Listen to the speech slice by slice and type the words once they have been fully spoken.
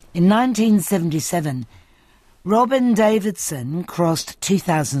In 1977, Robyn Davidson crossed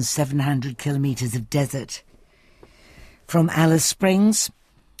 2,700 kilometres of desert from Alice Springs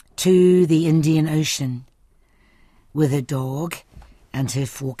to the Indian Ocean with her dog and her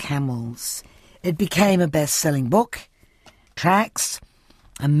 4 camels. It became a best-selling book, tracks,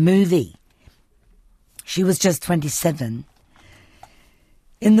 a movie. She was just 27.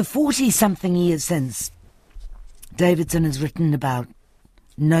 In the 40-something years since, Davidson has written about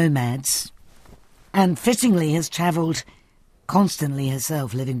nomads and fittingly has travelled constantly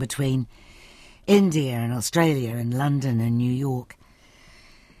herself, living between India and Australia and London and New York.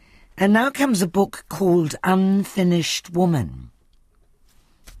 And now comes a book called Unfinished Woman,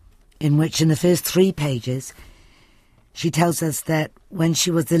 in which in the first 3 pages she tells us that when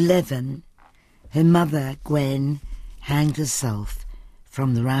she was 11, her mother, Gwen, hanged herself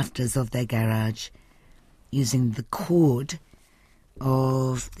from the rafters of their garage using the cord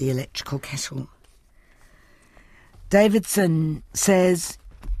of the electrical kettle. Davidson says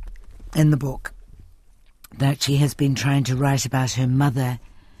in the book that she has been trying to write about her mother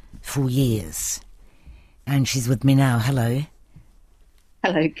for years. And she's with me now. Hello.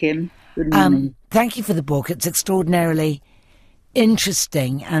 Hello, Kim. Good morning. Thank you for the book. It's extraordinarily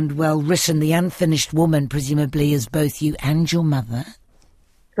interesting and well written. The Unfinished Woman, presumably, is both you and your mother.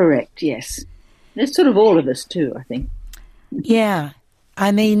 Correct, yes. There's sort of all of us too, I think. Yeah.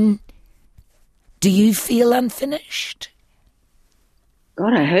 I mean, do you feel unfinished?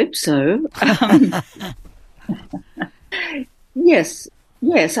 God, I hope so. Yes.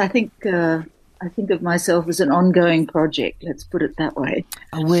 I think of myself as an ongoing project. Let's put it that way.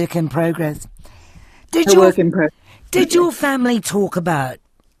 A work in progress. Work in progress. Did your family talk about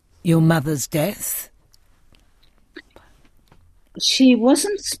your mother's death? She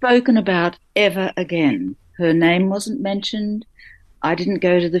wasn't spoken about ever again. Her name wasn't mentioned. I didn't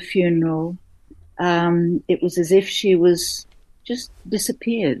go to the funeral. It was as if she was just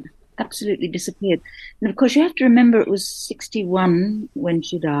disappeared, absolutely disappeared. And of course, you have to remember it was 61 when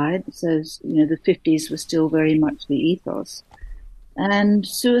she died, so the 50s was still very much the ethos. And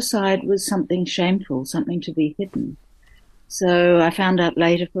suicide was something shameful, something to be hidden. So I found out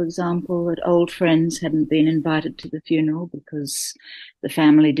later, for example, that old friends hadn't been invited to the funeral because the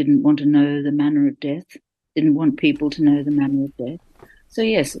family didn't want to know the manner of death, didn't want people to know the manner of death. So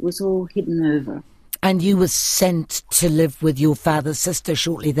yes, it was all hidden over. And you were sent to live with your father's sister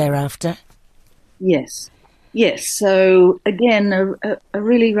shortly thereafter? Yes. So again, a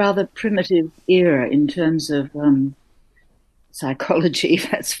really rather primitive era in terms of psychology,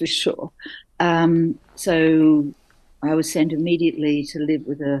 that's for sure. So I was sent immediately to live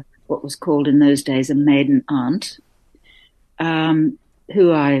with what was called in those days a maiden aunt,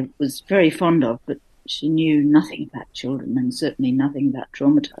 who I was very fond of, but she knew nothing about children and certainly nothing about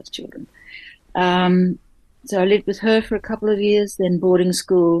traumatized children. So I lived with her for a couple of years, then boarding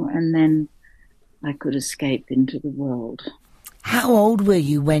school, and then I could escape into the world. How old were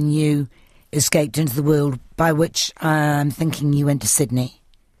you when you escaped into the world, by which I'm thinking you went to Sydney?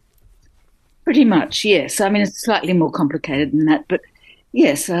 Pretty much, yes. I mean, it's slightly more complicated than that, but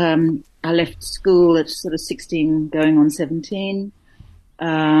yes, I left school at sort of 16, going on 17.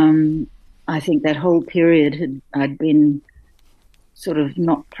 I think that whole period I'd been sort of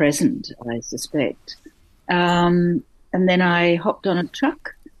not present, I suspect. And then I hopped on a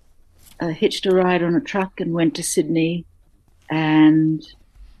truck, hitched a ride on a truck and went to Sydney and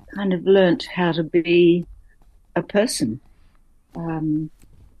kind of learnt how to be a person.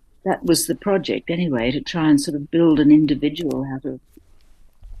 That was the project anyway, to try and sort of build an individual out of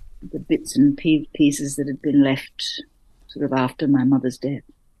the bits and pieces that had been left sort of after my mother's death.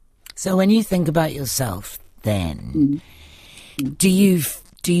 So when you think about yourself then, do you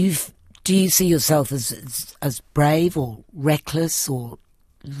see yourself as brave or reckless or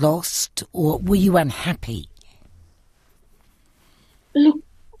lost, or were you unhappy? Look,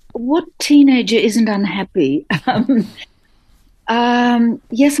 what teenager isn't unhappy?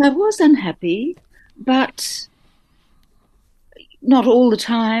 Yes, I was unhappy, but not all the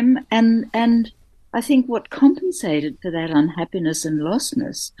time. And I think what compensated for that unhappiness and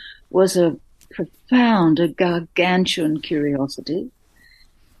lostness was a gargantuan curiosity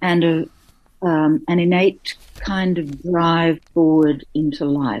and an innate kind of drive forward into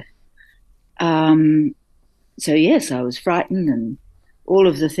life. So yes, I was frightened and all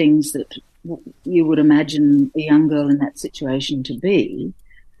of the things that you would imagine a young girl in that situation to be.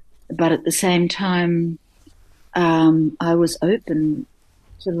 But at the same time, I was open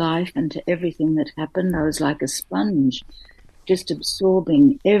to life and to everything that happened. I was like a sponge, just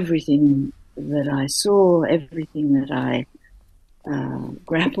absorbing everything that I saw, everything that I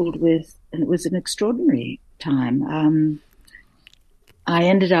grappled with, and it was an extraordinary time. I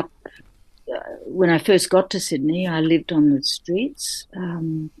ended up, when I first got to Sydney, I lived on the streets,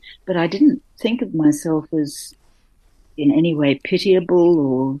 but I didn't think of myself as in any way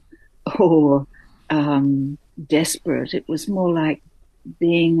pitiable or desperate. It was more like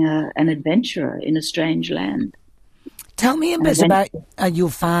being an adventurer in a strange land. Tell me a bit about your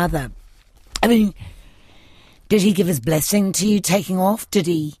father. I mean, did he give his blessing to you taking off?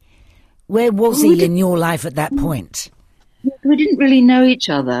 Where was he in your life at that point? We didn't really know each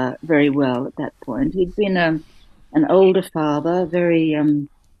other very well at that point. He'd been an older father, very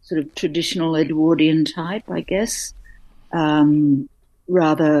sort of traditional Edwardian type, I guess.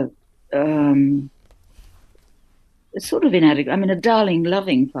 Rather sort of inadequate. I mean, a darling,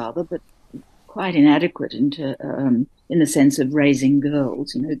 loving father, but quite inadequate in the sense of raising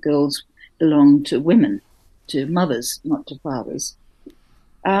girls. You know, girls belong to women, to mothers, not to fathers.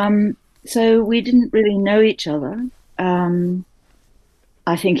 So we didn't really know each other.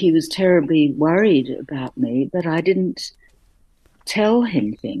 I think he was terribly worried about me, but I didn't tell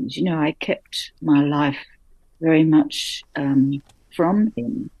him things. You know, I kept my life very much from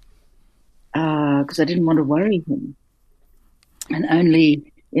him because I didn't want to worry him. And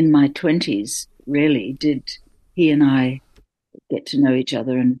only in my 20s, really, did he and I get to know each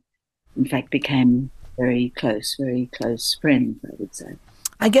other and, in fact, became very close friends, I would say.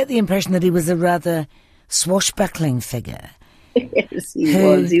 I get the impression that he was a rather swashbuckling figure. Yes, he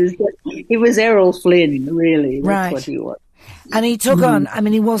was. He was Errol Flynn, really. That's what he was. And he took on, I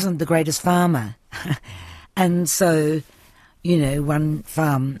mean, he wasn't the greatest farmer. And so, you know, one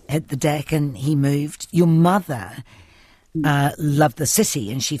farm hit the deck and he moved. Your mother loved the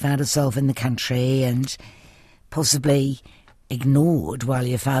city and she found herself in the country and possibly ignored while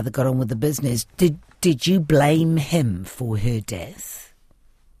your father got on with the business. Did you blame him for her death?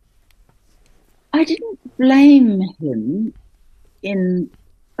 I didn't blame him in,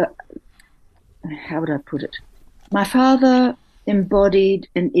 how would I put it? My father embodied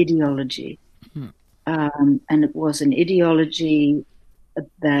an ideology, and it was an ideology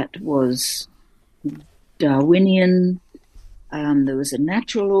that was Darwinian. There was a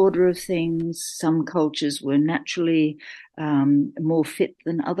natural order of things. Some cultures were naturally more fit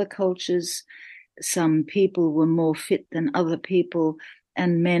than other cultures. Some people were more fit than other people,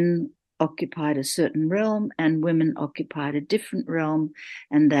 and men occupied a certain realm and women occupied a different realm,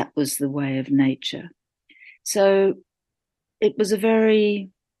 and that was the way of nature. So it was a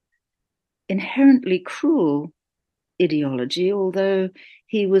very inherently cruel ideology, although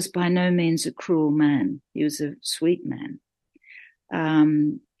he was by no means a cruel man. He was a sweet man.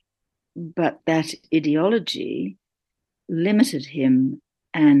 But that ideology limited him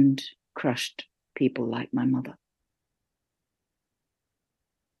and crushed people like my mother.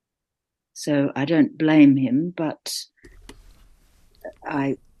 So I don't blame him, but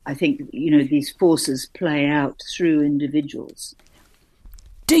I think, you know, these forces play out through individuals.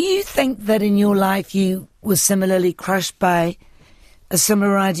 Do you think that in your life you were similarly crushed by a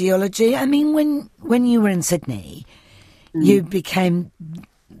similar ideology? I mean, when you were in Sydney, you became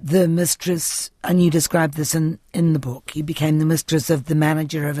the mistress, and you described this in the book, you became the mistress of the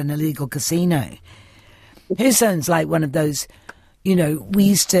manager of an illegal casino. Who sounds like one of those, you know,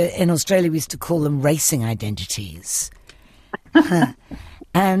 in Australia we used to call them racing identities.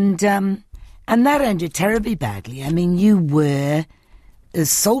 And that ended terribly badly. I mean, you were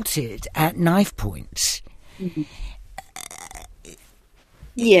assaulted at knife point. Mm-hmm.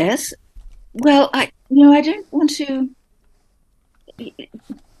 Yes. Well, I don't want to.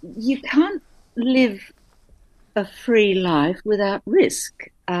 You can't live a free life without risk.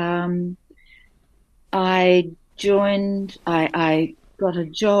 I got a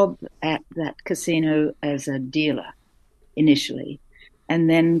job at that casino as a dealer initially, and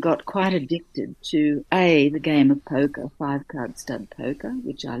then got quite addicted to A, the game of poker, 5-card stud poker,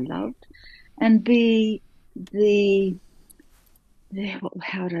 which I loved, and B,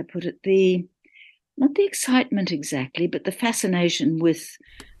 how would I put it? Not the excitement exactly, but the fascination with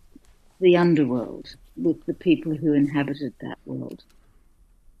the underworld, with the people who inhabited that world.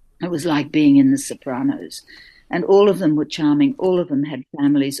 It was like being in The Sopranos. And all of them were charming. All of them had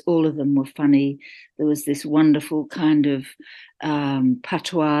families. All of them were funny. There was this wonderful kind of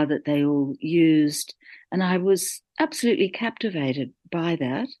patois that they all used. And I was absolutely captivated by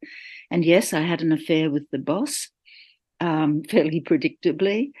that. And yes, I had an affair with the boss, fairly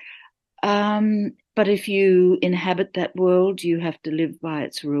predictably. But if you inhabit that world, you have to live by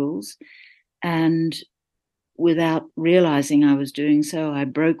its rules. And without realizing I was doing so, I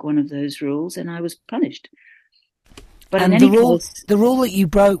broke one of those rules and I was punished. But and in any case, the rule that you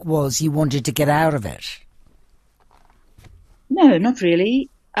broke was you wanted to get out of it. no, not really.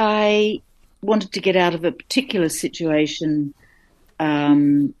 I wanted to get out of a particular situation,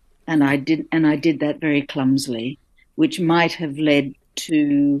 and I did that very clumsily, which might have led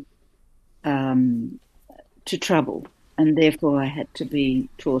um, to trouble, and therefore I had to be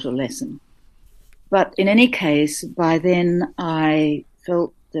taught a lesson. But in any case, by then I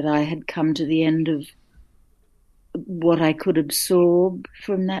felt that I had come to the end of what I could absorb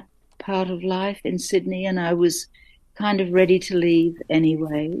from that part of life in Sydney, and I was kind of ready to leave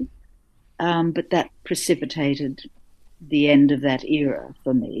anyway. But that precipitated the end of that era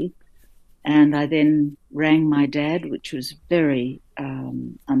for me. And I then rang my dad, which was very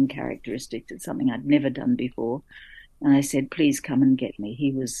uncharacteristic. It's something I'd never done before. And I said, please come and get me.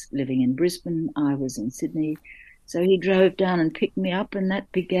 He was living in Brisbane. I was in Sydney. So he drove down and picked me up, and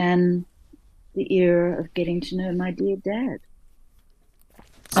that began the era of getting to know my dear dad.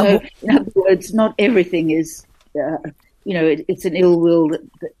 So, in other words, not everything is, it's an ill will,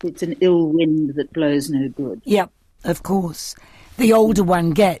 it's an ill wind that blows no good. Yep, of course. The older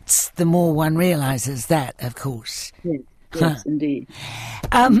one gets, the more one realises that, of course. Yes, indeed.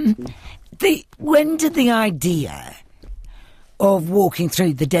 When did the idea of walking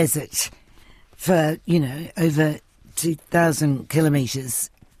through the desert for, over 2,000 kilometres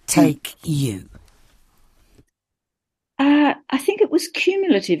take you? I think it was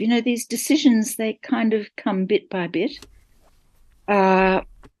cumulative. These decisions, they kind of come bit by bit.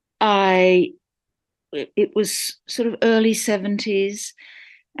 It was sort of early 70s,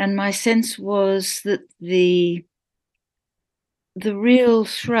 and my sense was that the real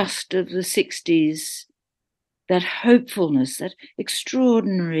thrust of the 60s, that hopefulness, that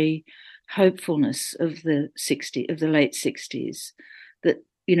extraordinary hopefulness of the late 60s, that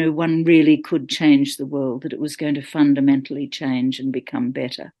one really could change the world, that it was going to fundamentally change and become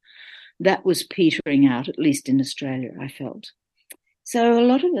better. That was petering out, at least in Australia, I felt. So a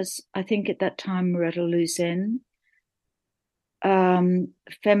lot of us, I think, at that time were at a loose end.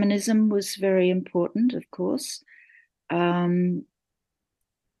 Feminism was very important, of course. But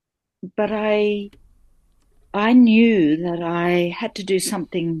I knew that I had to do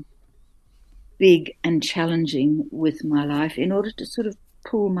something big and challenging with my life in order to sort of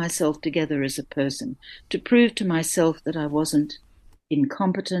pull myself together as a person, to prove to myself that I wasn't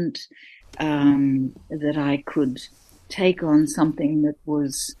incompetent, that I could take on something that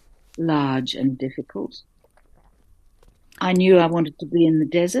was large and difficult. I knew I wanted to be in the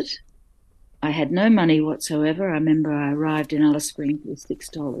desert. I had no money whatsoever. I remember I arrived in Alice Springs with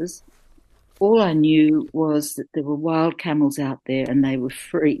 $6. All I knew was that there were wild camels out there and they were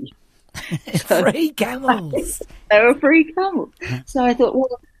free. Free camels. They were free camels. So I thought,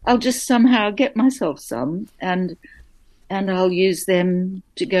 well, I'll just somehow get myself some and I'll use them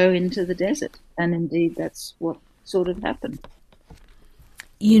to go into the desert. And indeed, that's what sort of happened.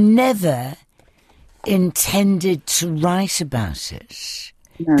 You never intended to write about it.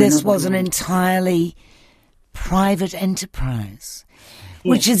 No, this was an entirely private enterprise,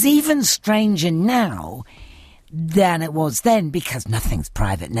 which is even stranger now than it was then, because nothing's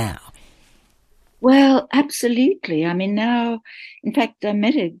private now. Well, absolutely. I mean, now, in fact, I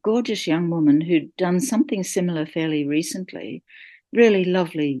met a gorgeous young woman who'd done something similar fairly recently. Really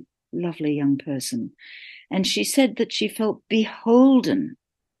lovely, lovely young person. And she said that she felt beholden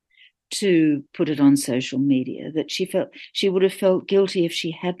to put it on social media, that she felt she would have felt guilty if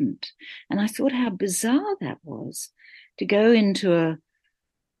she hadn't. And I thought how bizarre that was, to go into a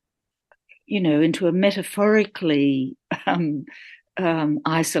metaphorically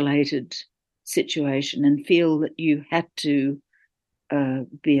isolated situation and feel that you had to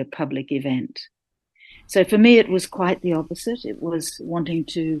be a public event. So for me, it was quite the opposite. It was wanting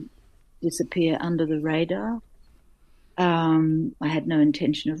to disappear under the radar. I had no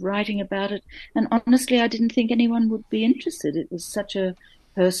intention of writing about it. And honestly, I didn't think anyone would be interested. It was such a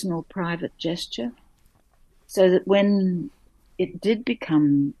personal, private gesture. So that when it did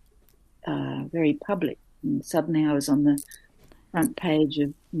become very public, and suddenly I was on the front page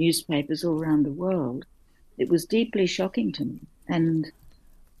of newspapers all around the world, it was deeply shocking to me. And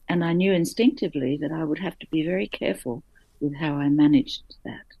I knew instinctively that I would have to be very careful with how I managed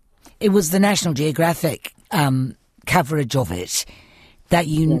that. It was the National Geographic coverage of it that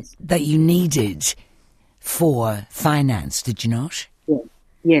you needed for finance, did you not?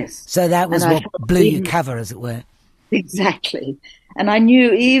 Yes. So that was what blew your cover, as it were. Exactly. And I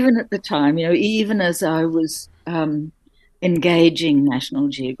knew even at the time, even as I was engaging National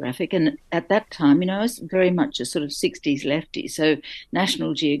Geographic, and at that time, I was very much a sort of 60s lefty, so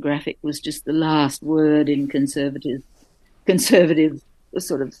National Geographic was just the last word in conservative conservative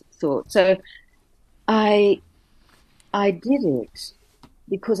sort of thought. So I did it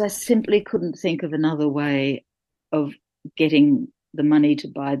because I simply couldn't think of another way of getting the money to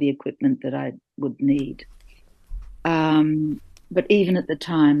buy the equipment that I would need. But even at the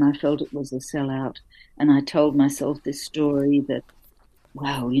time, I felt it was a sellout. And I told myself this story that,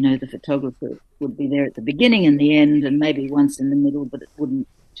 wow, the photographer would be there at the beginning and the end and maybe once in the middle, but it wouldn't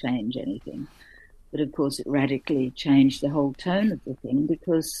change anything. But of course, it radically changed the whole tone of the thing,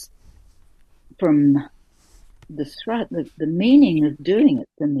 because from the meaning of doing it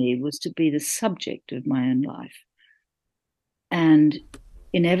for me was to be the subject of my own life. And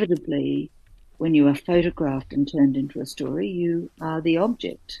inevitably, when you are photographed and turned into a story, you are the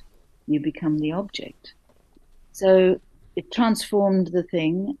object. You become the object. So it transformed the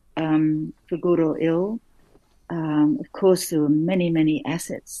thing, for good or ill. Of course, there were many, many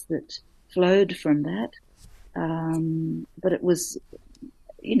assets that flowed from that. But it was,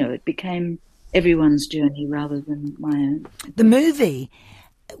 it became everyone's journey rather than my own. The movie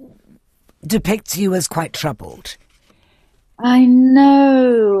depicts you as quite troubled. I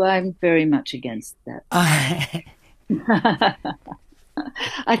know. I'm very much against that.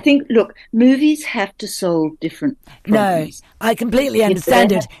 I think, look, movies have to solve different problems. No, I completely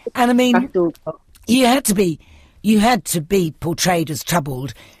understand it. And I mean, you had to be portrayed as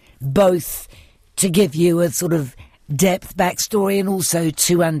troubled, both to give you a sort of depth backstory and also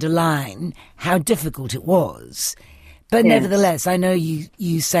to underline how difficult it was. But yes. Nevertheless, I know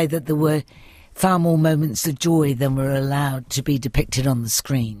you say that there were far more moments of joy than were allowed to be depicted on the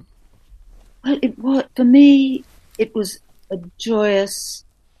screen. Well, for me, it was a joyous,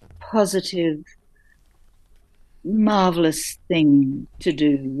 positive, marvellous thing to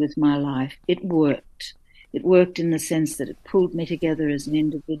do with my life. It worked. It worked in the sense that it pulled me together as an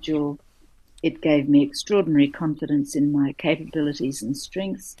individual. It gave me extraordinary confidence in my capabilities and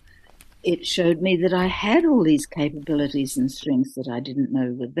strengths. It showed me that I had all these capabilities and strengths that I didn't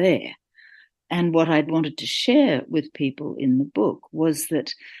know were there. And what I'd wanted to share with people in the book was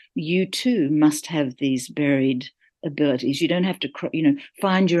that you too must have these buried abilities. You don't have to,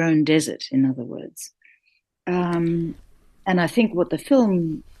 find your own desert, in other words. And I think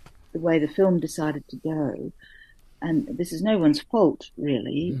the way the film decided to go, and this is no one's fault,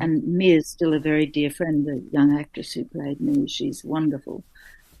 really, and Mia's still a very dear friend, the young actress who played Mia, she's wonderful.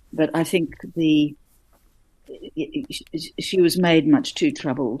 But I think she was made much too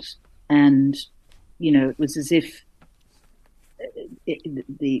troubled. And, it was as if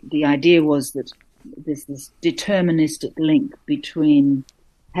the idea was that there's this deterministic link between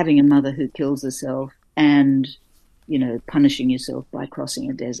having a mother who kills herself and, punishing yourself by crossing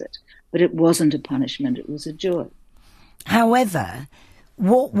a desert. But it wasn't a punishment, it was a joy. However,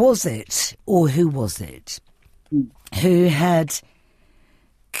 what was it, or who was it, who had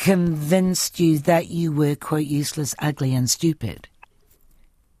convinced you that you were, quote, useless, ugly and stupid?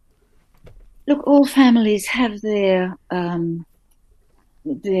 Look, all families have their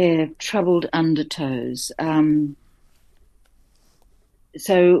troubled undertows.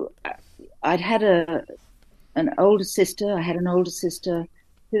 So I'd had an older sister. I had an older sister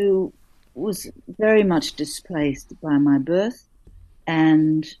who was very much displaced by my birth,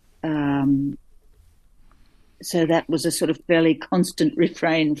 and so that was a sort of fairly constant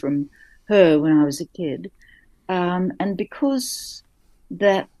refrain from her when I was a kid. And because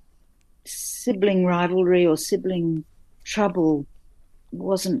that sibling rivalry or sibling trouble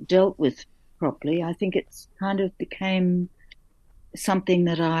wasn't dealt with properly, I think it's kind of became something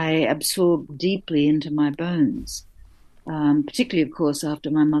that I absorbed deeply into my bones, particularly, of course, after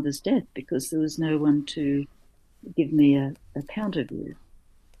my mother's death, because there was no one to give me a counter view.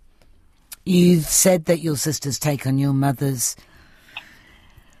 You've said that your sister's take on your mother's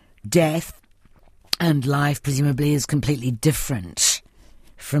death and life presumably is completely different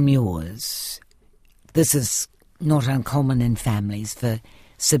from yours. This is not uncommon in families for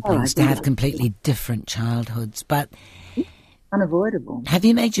siblings to have completely different childhoods, but unavoidable. Have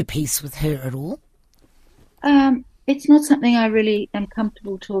you made your peace with her at all? It's not something I really am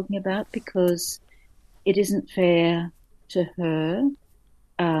comfortable talking about because it isn't fair to her.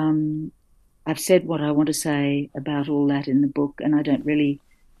 I've said what I want to say about all that in the book, and I don't really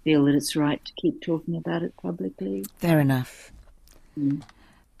feel that it's right to keep talking about it publicly. Fair enough.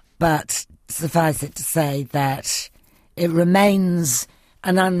 But suffice it to say that it remains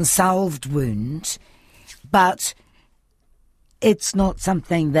an unsolved wound, but it's not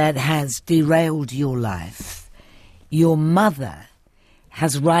something that has derailed your life. Your mother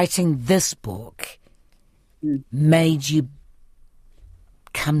has, writing this book, made you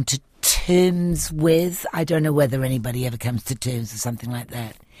come to terms with? I don't know whether anybody ever comes to terms with something like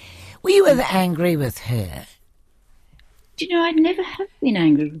that. Were you ever angry with her? Do you know, I never have been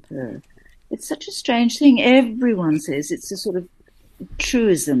angry with her. It's such a strange thing. Everyone says it's a sort of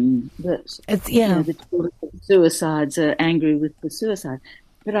truism that the suicides are angry with the suicide.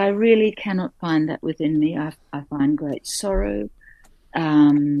 But I really cannot find that within me. I find great sorrow.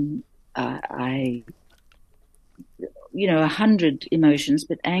 I 100 emotions,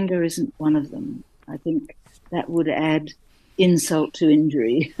 but anger isn't one of them. I think that would add insult to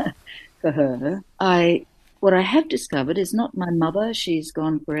injury for her. What I have discovered is not my mother. She's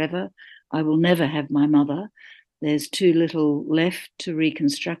gone forever. I will never have my mother. There's too little left to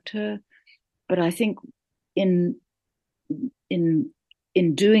reconstruct her. But I think in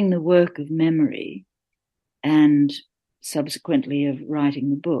doing the work of memory and subsequently of writing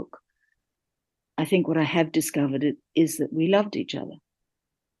the book, I think what I have discovered is that we loved each other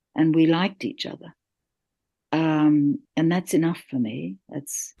and we liked each other. And that's enough for me.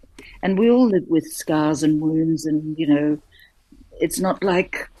 And we all live with scars and wounds, and, it's not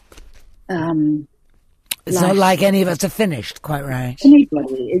like... it's not like any of us are finished, quite right.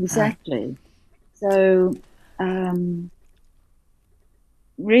 Anybody, exactly. So,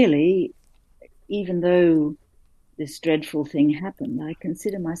 really, even though this dreadful thing happened, I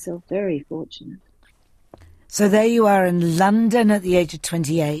consider myself very fortunate. So there you are in London at the age of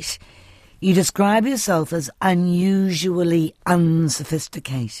 28. You describe yourself as unusually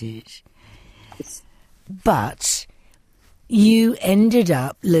unsophisticated. Yes. But you ended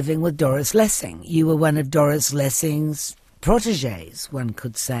up living with Doris Lessing. You were one of Doris Lessing's protégés, one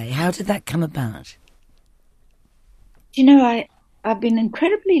could say. How did that come about? I've been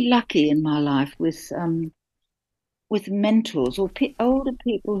incredibly lucky in my life with mentors or older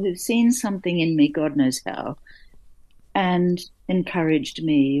people who've seen something in me, God knows how, and encouraged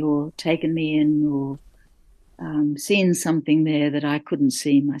me or taken me in or seen something there that I couldn't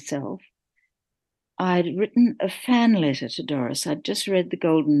see myself. I'd written a fan letter to Doris. I'd just read The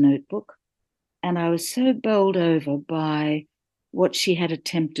Golden Notebook, and I was so bowled over by what she had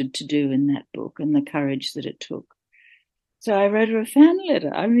attempted to do in that book and the courage that it took. So I wrote her a fan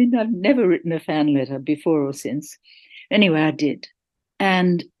letter. I mean, I've never written a fan letter before or since. Anyway, I did.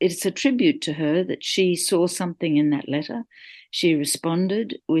 And it's a tribute to her that she saw something in that letter. She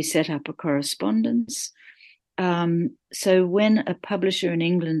responded. We set up a correspondence. So when a publisher in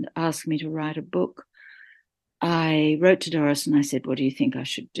England asked me to write a book, I wrote to Doris and I said, what do you think I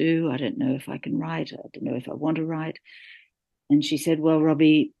should do? I don't know if I can write. I don't know if I want to write. And she said, well,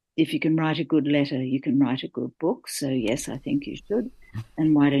 Robbie, if you can write a good letter, you can write a good book. So yes, I think you should.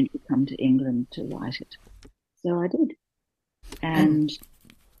 And why don't you come to England to write it? So I did. And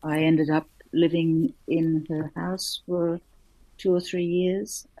I ended up living in her house for 2 or 3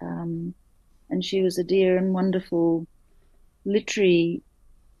 years. And she was a dear and wonderful literary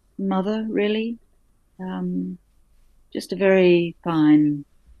mother, really. Just a very fine,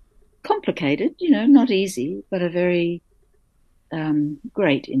 complicated, not easy, but a very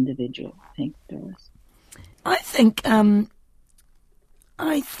great individual, I think, Doris. I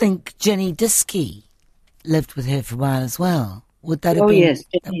think Jenny Diskey lived with her for a while as well. Would that have been... Yes,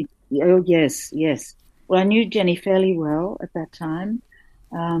 Jenny. Oh, yes. Well, I knew Jenny fairly well at that time.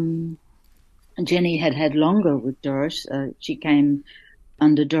 Jenny had longer with Doris. She came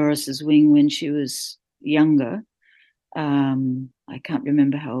under Doris's wing when she was younger. I can't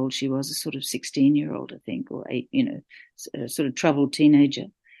remember how old she was, a sort of 16-year-old, I think, or 8, a sort of troubled teenager.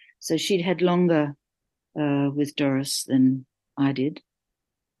 So she'd had longer with Doris than I did.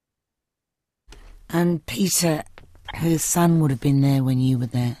 And Peter, her son, would have been there when you were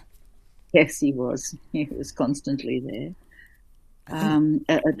there. Yes, he was. He was constantly there.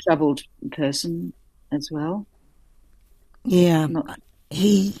 A troubled person as well. Yeah.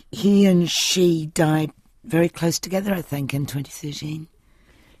 He and she died very close together, I think, in 2013.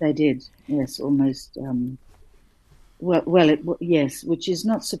 They did, yes, almost. Yes, which is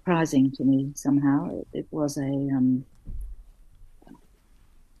not surprising to me somehow. It was a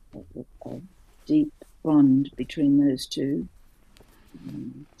deep bond between those two,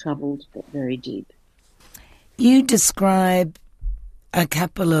 troubled but very deep. You describe a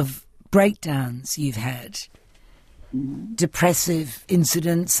couple of breakdowns you've had. Depressive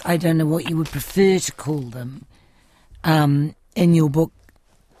incidents, I don't know what you would prefer to call them, in your book.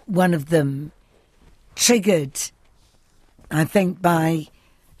 One of them triggered, I think, by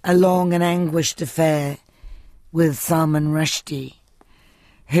a long and anguished affair with Salman Rushdie,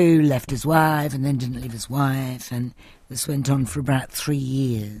 who left his wife and then didn't leave his wife, and this went on for about 3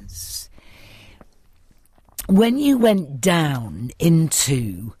 years. When you went down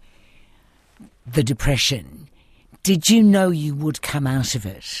into the depression, did you know you would come out of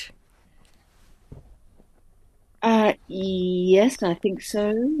it? Yes, I think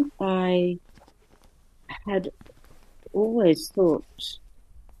so. I had always thought,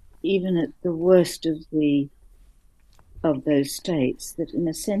 even at the worst of those states, that in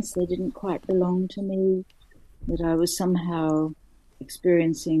a sense they didn't quite belong to me, that I was somehow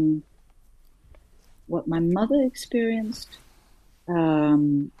experiencing what my mother experienced.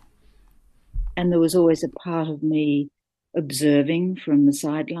 And there was always a part of me observing from the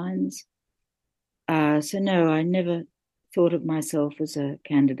sidelines. So no, I never thought of myself as a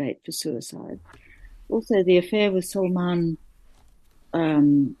candidate for suicide. Also, the affair with Salman,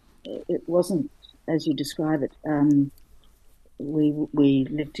 it wasn't as you describe it. We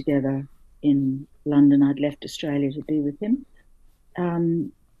lived together in London. I'd left Australia to be with him.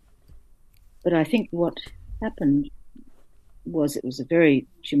 But I think what happened was it was a very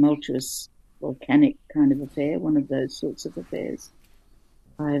tumultuous, volcanic kind of affair, one of those sorts of affairs.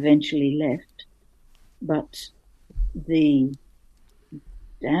 I eventually left, but the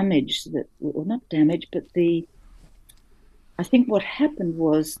damage that, well, not damage, but I think what happened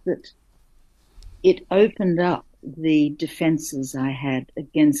was that it opened up the defenses I had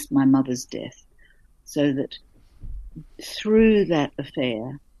against my mother's death, so that through that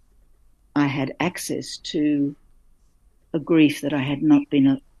affair, I had access to a grief that I had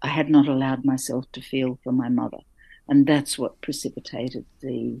not allowed myself to feel for my mother, and that's what precipitated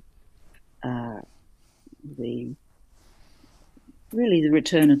the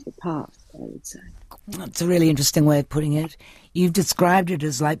return of the past, I would say. That's a really interesting way of putting it. You've described it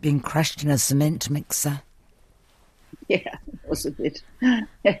as like being crushed in a cement mixer. Yeah, it was a bit.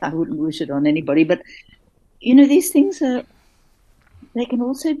 I wouldn't wish it on anybody, but these things they can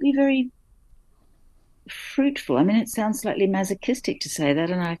also be very fruitful. I mean, it sounds slightly masochistic to say that,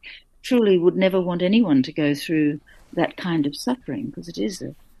 and I truly would never want anyone to go through that kind of suffering, because it is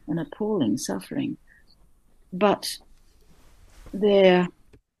an appalling suffering. But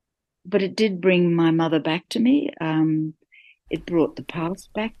it did bring my mother back to me. It brought the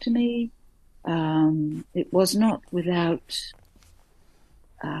past back to me. It was not without,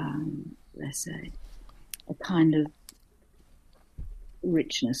 let's say, a kind of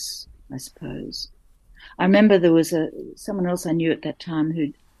richness, I suppose. I remember there was someone else I knew at that time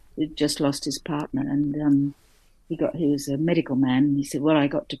who'd just lost his partner, and he was a medical man, and he said, well, I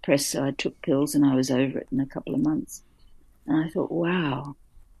got depressed, so I took pills and I was over it in a couple of months. And I thought, wow,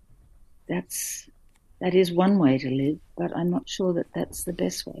 that is one way to live, but I'm not sure that that's the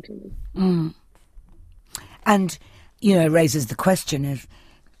best way to live. Mm. And, raises the question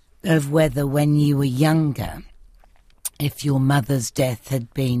of whether when you were younger, if your mother's death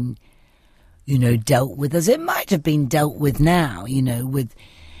had been, dealt with as it might have been dealt with now, with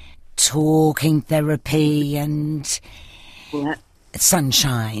talking therapy and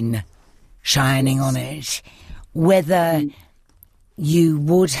sunshine shining on it, whether you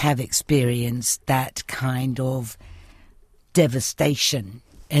would have experienced that kind of devastation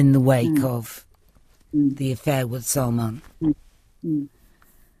in the wake of the affair with Salman. Who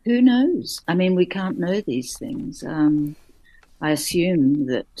knows? I mean, we can't know these things. I assume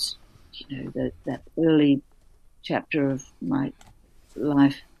that, that early chapter of my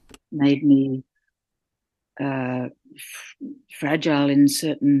life made me fragile in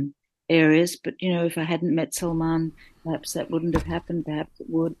certain areas. But, if I hadn't met Salman, perhaps that wouldn't have happened. Perhaps it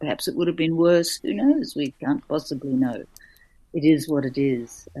would. Perhaps it would have been worse. Who knows? We can't possibly know. It is what it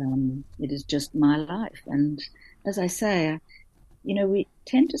is. It is just my life. And as I say, we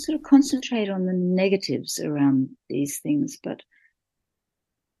tend to sort of concentrate on the negatives around these things, but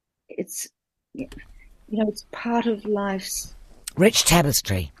it's part of life's rich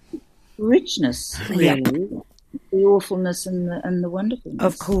tapestry, richness, really. Yep. The awfulness and the wonderfulness.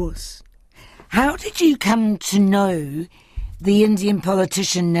 Of course. How did you come to know the Indian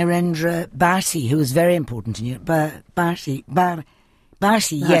politician Narendra Bhatti, who was very important in you? Bhatti,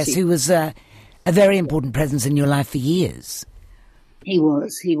 yes, who was a very important presence in your life for years. He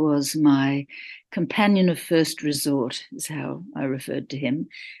was my companion of first resort, is how I referred to him.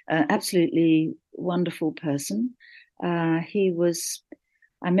 Absolutely wonderful person. I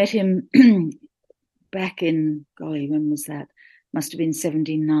met him back in, when was that? Must have been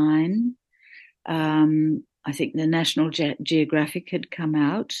 1979. I think the National Geographic had come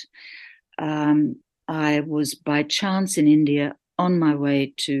out. I was by chance in India on my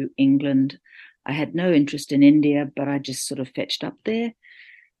way to England. I had no interest in India, but I just sort of fetched up there.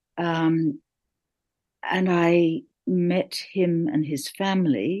 And I met him and his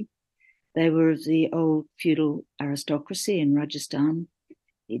family. They were of the old feudal aristocracy in Rajasthan.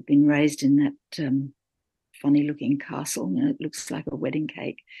 he'd been raised in that funny-looking castle. You know, it looks like a wedding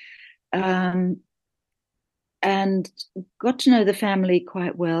cake. And got to know the family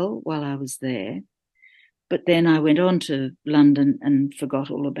quite well while I was there. But then I went on to London and forgot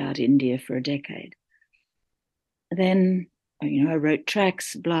all about India for a decade. Then, you know, I wrote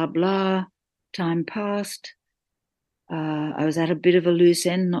tracks, blah, blah. Time passed. I was at a bit of a loose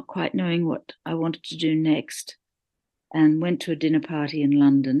end, not quite knowing what I wanted to do next, and went to a dinner party in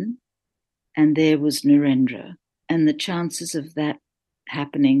London, and there was Narendra. And the chances of that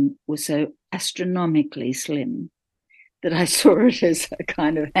happening were so astronomically slim that I saw it as a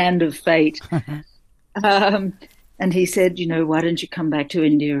kind of hand of fate. And he said, you know, why don't you come back to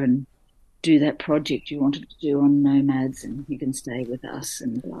India and do that project you wanted to do on nomads, and you can stay with us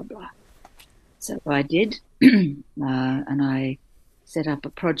and blah, blah. So I did, and I set up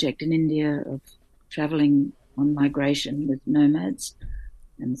a project in India of traveling on migration with nomads,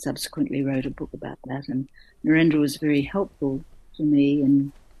 and subsequently wrote a book about that. And Narendra was very helpful to me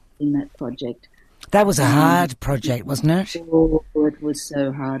in that project. That was a hard project, wasn't it? Oh, it was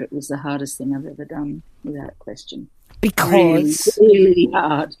so hard. It was the hardest thing I've ever done, without question. Because? Really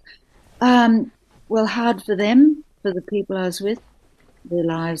hard. Well, hard for them, for the people I was with. Their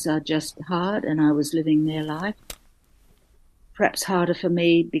lives are just hard, and I was living their life. Perhaps harder for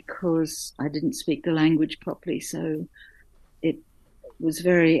me because I didn't speak the language properly, so it was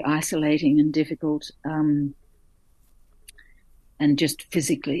very isolating and difficult, and just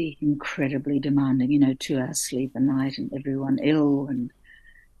physically incredibly demanding, you know, 2 hours sleep a night and everyone ill and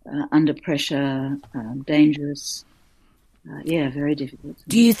under pressure, dangerous. Yeah, very difficult.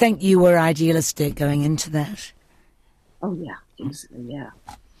 Do you think you were idealistic going into that? Oh, yeah, I think so, yeah.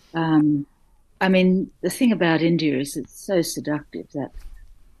 I mean, the thing about India is it's so seductive that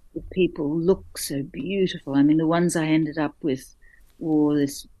the people look so beautiful. I mean, the ones I ended up with wore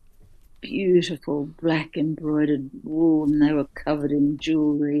this beautiful black embroidered wool, and they were covered in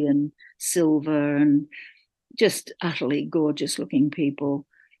jewelry and silver, and just utterly gorgeous looking people.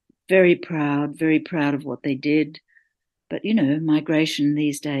 Very proud of what they did. But, you know, migration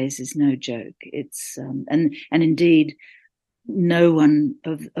these days is no joke. It's and indeed, no one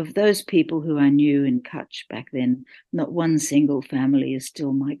of those people who I knew in Kutch back then, not one single family is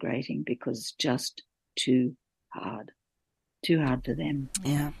still migrating because it's just too hard for them.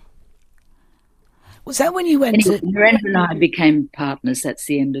 Yeah. Was that when you went anyway, to... Narendra and I became partners. That's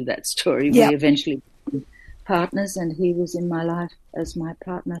the end of that story. Yeah. We eventually became partners, and he was in my life as my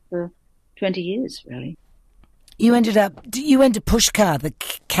partner for 20 years, really. You went to Pushkar, the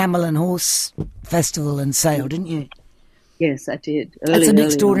camel and horse festival and sale, didn't you? Yes, I did. That's an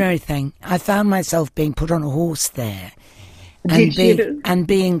extraordinary thing. I found myself being put on a horse there and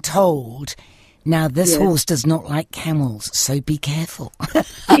being told, now this horse does not like camels, so be careful.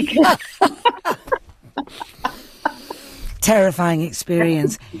 Terrifying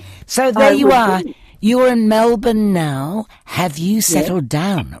experience. So there you are. You're in Melbourne now. Have you settled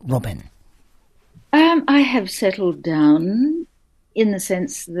down, Robyn? I have settled down in the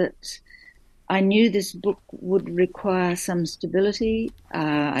sense that I knew this book would require some stability.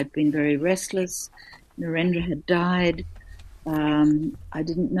 I'd been very restless. Narendra had died. I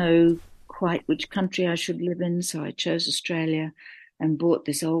didn't know quite which country I should live in, so I chose Australia and bought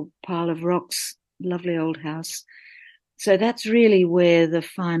this old pile of rocks, lovely old house. So that's really where the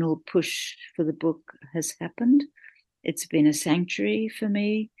final push for the book has happened. It's been a sanctuary for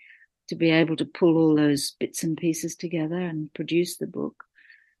me to be able to pull all those bits and pieces together and produce the book.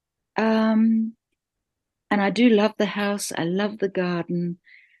 And I do love the house. I love the garden.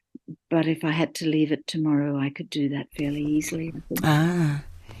 But if I had to leave it tomorrow, I could do that fairly easily, I think. Ah,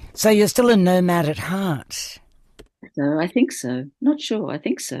 so you're still a nomad at heart? So I think so. Not sure. I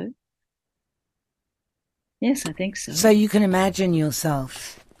think so. Yes, I think so. So you can imagine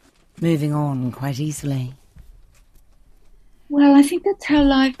yourself moving on quite easily? Well, I think that's how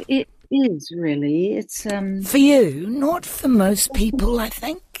life is, really. It's for you, not for most people, I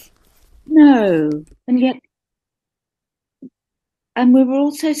think. No, and we're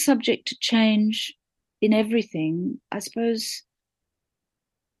also subject to change in everything. I suppose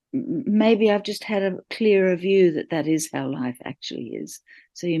maybe I've just had a clearer view that is how life actually is.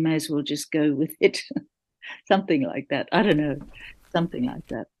 So you may as well just go with it. Something like that. I don't know. Something like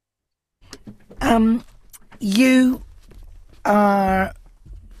that. You are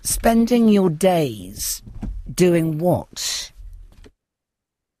spending your days doing what?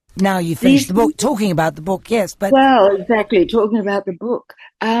 Now you finished the book, talking about the book, yes, but... Well, exactly, talking about the book.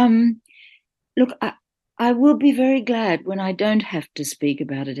 Look, I will be very glad when I don't have to speak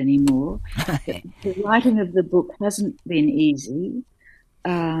about it anymore. The writing of the book hasn't been easy.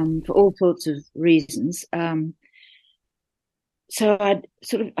 for all sorts of reasons. So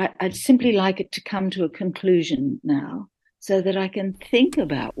I'd simply like it to come to a conclusion now so that I can think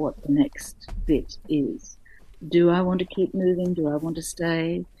about what the next bit is. Do I want to keep moving? Do I want to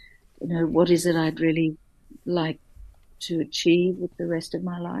stay? What is it I'd really like to achieve with the rest of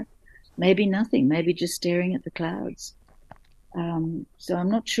my life? Maybe nothing, maybe just staring at the clouds. So I'm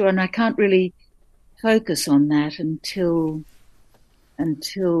not sure, and I can't really focus on that until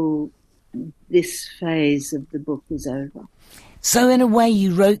this phase of the book is over. So in a way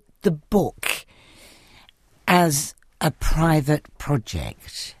you wrote the book as a private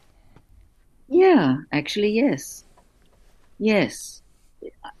project? Yeah, actually, yes. Yes.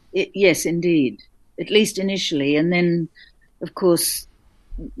 Yes, indeed. At least initially. And then, of course,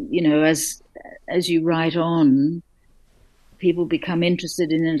 as you write on, people become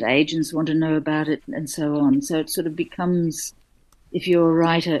interested in it, agents want to know about it, and so on. So it sort of becomes, if you're a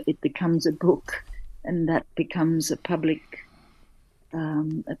writer, it becomes a book, and that becomes a public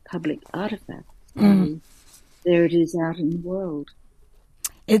artifact. So there it is out in the world.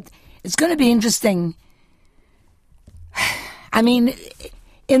 It's going to be interesting. I mean,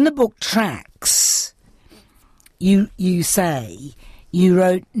 in the book Tracks, you say you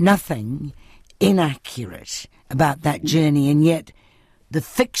wrote nothing inaccurate about that journey, and yet the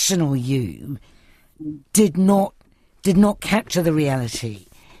fictional you did not capture the reality.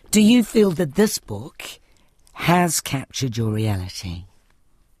 Do you feel that this book has captured your reality?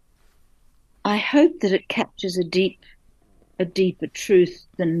 I hope that it captures a deeper truth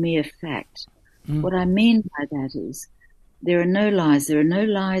than mere fact. What I mean by that is there are no lies. There are no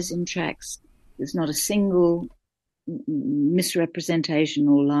lies in Tracks. There's not a single misrepresentation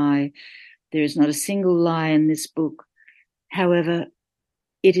or lie. There is not a single lie in this book. However,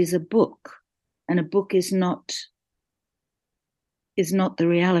 it is a book, and a book is not the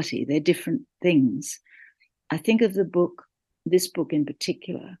reality. They're different things. I think of this book in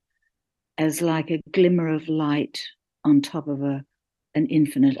particular, as like a glimmer of light on top of an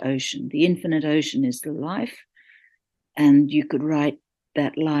infinite ocean. The infinite ocean is the life, and you could write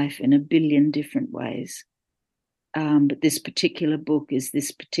that life in a billion different ways. But this particular book is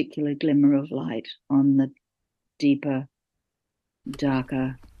this particular glimmer of light on the deeper,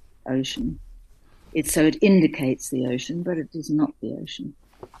 darker ocean. So it indicates the ocean, but it is not the ocean,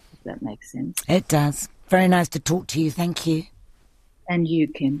 if that makes sense. It does. Very nice to talk to you. Thank you. And you,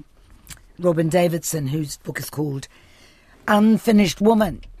 Kim. Robyn Davidson, whose book is called Unfinished Woman.